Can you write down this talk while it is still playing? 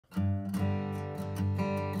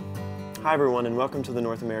Hi everyone, and welcome to the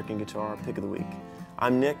North American Guitar Pick of the Week.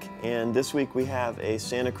 I'm Nick, and this week we have a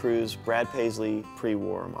Santa Cruz Brad Paisley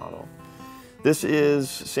Pre-War model. This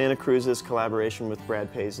is Santa Cruz's collaboration with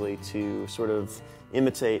Brad Paisley to sort of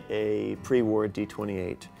imitate a pre-war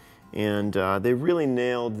D28. And they really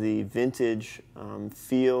nailed the vintage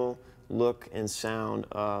feel, look, and sound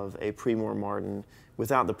of a pre-war Martin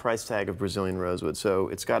without the price tag of Brazilian rosewood. So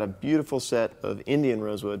it's got a beautiful set of Indian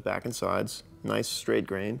rosewood back and sides, nice straight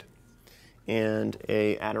grained, and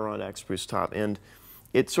a Adirondack spruce top. And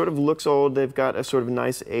it sort of looks old. They've got a sort of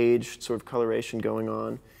nice aged sort of coloration going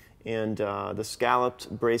on. And the scalloped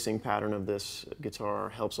bracing pattern of this guitar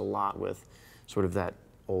helps a lot with sort of that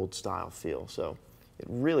old style feel. So it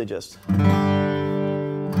really just, it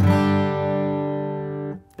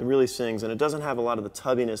really sings, and it doesn't have a lot of the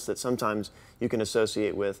tubbiness that sometimes you can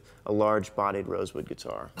associate with a large bodied rosewood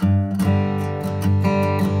guitar.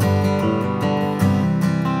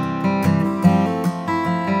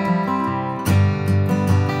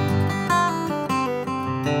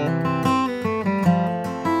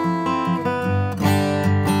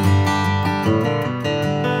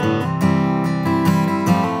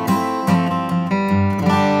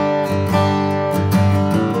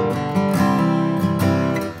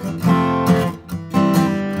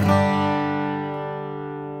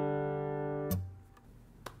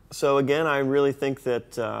 So again, I really think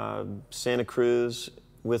that Santa Cruz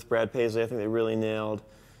with Brad Paisley, I think they really nailed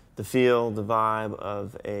the feel, the vibe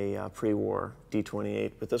of a pre-war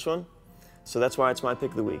D28 with this one. So that's why it's my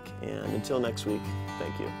pick of the week. And until next week,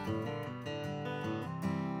 thank you.